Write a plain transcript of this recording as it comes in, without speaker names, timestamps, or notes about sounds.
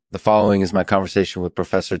The following is my conversation with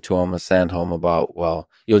Professor Tuomas Sandholm about, well,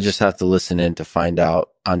 you'll just have to listen in to find out.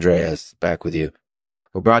 Andreas, back with you.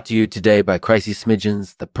 We're brought to you today by Crisis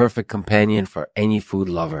Smidgens, the perfect companion for any food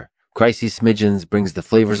lover. Crisis Smidgens brings the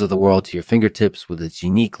flavors of the world to your fingertips with its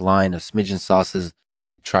unique line of Smidgen sauces.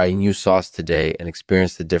 Try a new sauce today and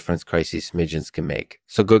experience the difference Crisis Smidgens can make.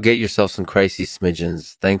 So go get yourself some Crisis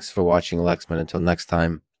Smidgens. Thanks for watching, Lexman. Until next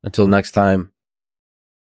time.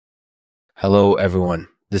 Hello, everyone.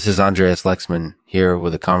 This is Andreas Lexman here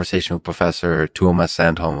with a conversation with Professor Tuomas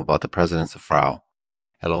Sandholm about the presidents of Frau.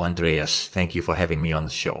 Hello, Andreas. Thank you for having me on the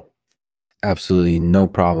show. Absolutely no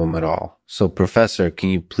problem at all. So, Professor, can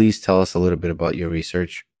you please tell us a little bit about your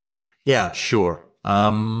research? Yeah, sure.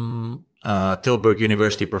 Tilburg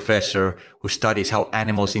University professor who studies how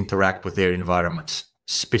animals interact with their environments.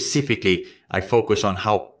 Specifically, I focus on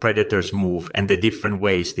how predators move and the different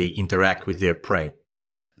ways they interact with their prey.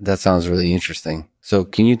 That sounds really interesting. So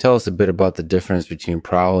can you tell us a bit about the difference between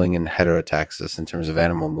prowling and heterotaxis in terms of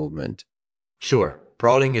animal movement? Sure.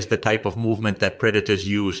 Prowling is the type of movement that predators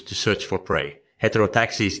use to search for prey.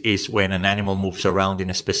 Heterotaxis is when an animal moves around in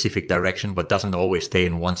a specific direction but doesn't always stay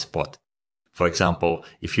in one spot. For example,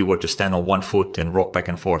 if you were to stand on one foot and rock back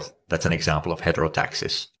and forth, that's an example of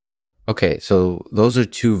heterotaxis. Okay, so those are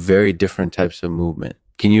two very different types of movement.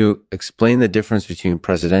 Can you explain the difference between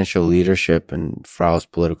presidential leadership and Frau's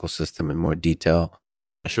political system in more detail?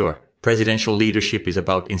 Sure. Presidential leadership is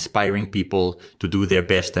about inspiring people to do their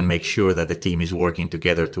best and make sure that the team is working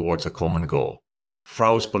together towards a common goal.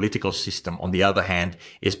 Frau's political system, on the other hand,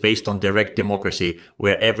 is based on direct democracy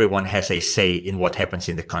where everyone has a say in what happens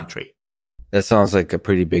in the country. That sounds like a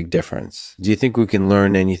pretty big difference. Do you think we can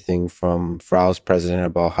learn anything from Frau's president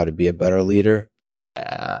about how to be a better leader?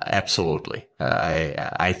 Absolutely.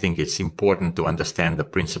 I think it's important to understand the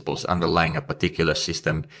principles underlying a particular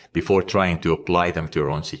system before trying to apply them to your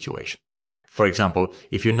own situation. For example,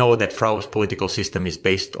 if you know that Frau's political system is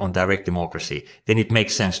based on direct democracy, then it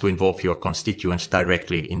makes sense to involve your constituents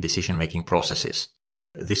directly in decision-making processes.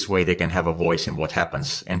 This way they can have a voice in what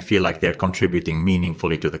happens and feel like they're contributing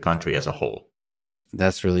meaningfully to the country as a whole.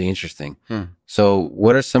 That's really interesting. So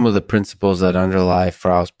what are some of the principles that underlie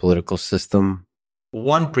Frau's political system?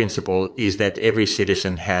 One principle is that every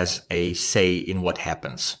citizen has a say in what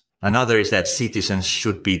happens. Another is that citizens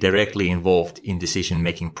should be directly involved in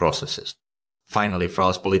decision-making processes. Finally,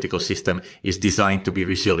 Frau's political system is designed to be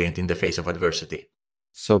resilient in the face of adversity.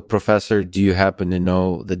 So, Professor, do you happen to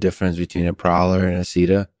know the difference between a prowler and a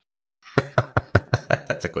CETA?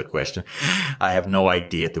 That's a good question. I have no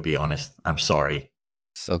idea, to be honest. I'm sorry.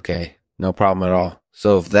 It's okay. No problem at all.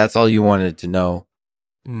 So if that's all you wanted to know.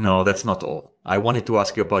 No, that's not all. I wanted to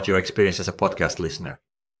ask you about your experience as a podcast listener.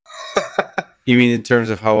 You mean in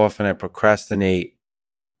terms of how often I procrastinate?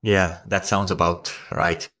 Yeah, that sounds about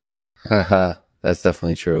right. Haha, that's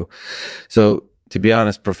definitely true. So, to be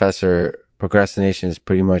honest, Professor, procrastination is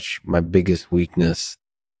pretty much my biggest weakness.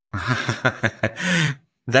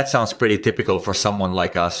 That sounds pretty typical for someone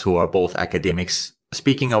like us who are both academics.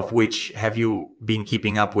 Speaking of which, have you been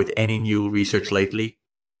keeping up with any new research lately?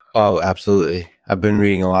 Oh, absolutely. I've been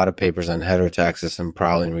reading a lot of papers on heterotaxis and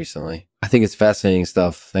prowling recently. I think it's fascinating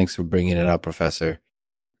stuff. Thanks for bringing it up, Professor.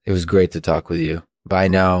 It was great to talk with you. Bye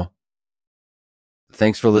now.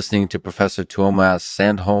 Thanks for listening to Professor Tuomas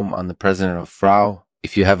Sandholm on the president of Frau.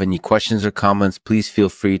 If you have any questions or comments, please feel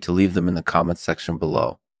free to leave them in the comments section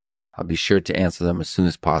below. I'll be sure to answer them as soon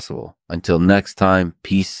as possible. Until next time,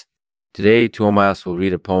 peace. Today, Tuomas will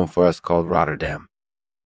read a poem for us called Rotterdam.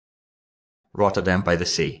 Rotterdam by the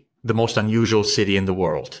sea, the most unusual city in the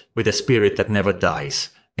world, with a spirit that never dies,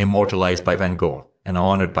 immortalized by Van Gogh and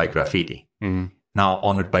honored by graffiti. Now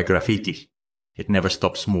honored by graffiti. It never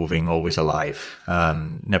stops moving, always alive.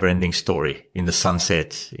 Never-ending story, in the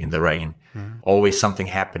sunset, in the rain. Always something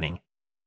happening.